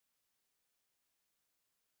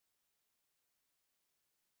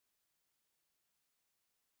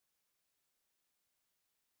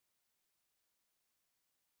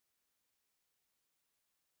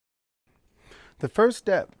The first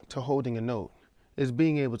step to holding a note is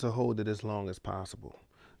being able to hold it as long as possible.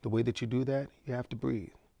 The way that you do that, you have to breathe.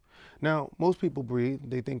 Now, most people breathe,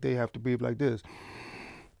 they think they have to breathe like this,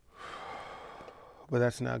 but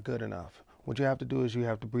that's not good enough. What you have to do is you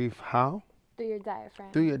have to breathe how? Through your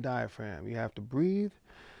diaphragm. Through your diaphragm. You have to breathe,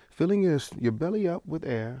 filling your belly up with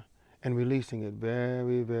air and releasing it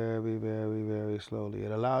very, very, very, very slowly.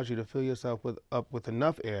 It allows you to fill yourself up with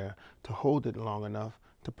enough air to hold it long enough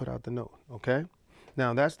to put out the note, okay?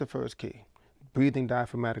 Now, that's the first key, breathing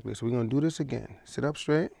diaphragmatically. So we're going to do this again. Sit up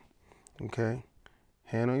straight, okay?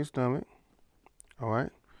 Hand on your stomach, all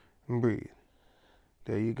right? And breathe.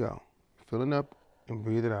 There you go. Filling up and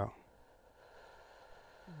breathe it out.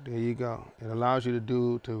 There you go. It allows you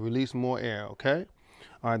to release more air, okay?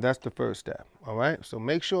 All right, that's the first step, all right? So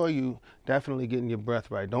make sure you definitely getting your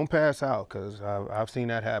breath right. Don't pass out, because I've seen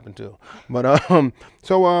that happen too. But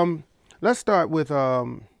let's start with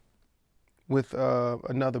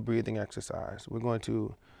another breathing exercise. We're going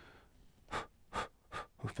to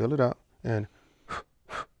fill it up and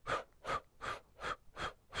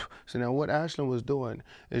so now what Ashlyn was doing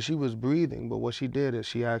is she was breathing, but what she did is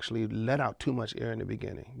she actually let out too much air in the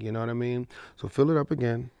beginning. You know what I mean? So fill it up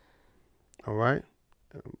again, all right?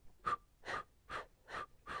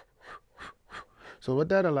 So what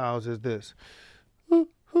that allows is this.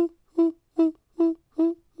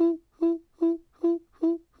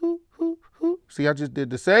 See, I just did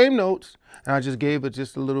the same notes, and I just gave it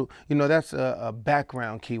just a little, that's a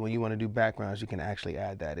background key. When you want to do backgrounds, you can actually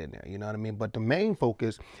add that in there, you know what I mean? But the main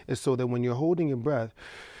focus is so that when you're holding your breath,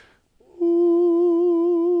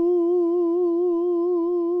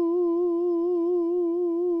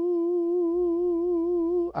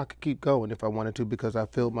 I could keep going if I wanted to because I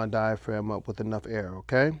filled my diaphragm up with enough air,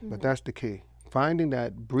 okay? Mm-hmm. But that's the key. Finding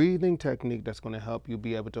that breathing technique that's going to help you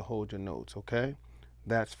be able to hold your notes, okay?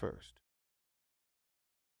 That's first.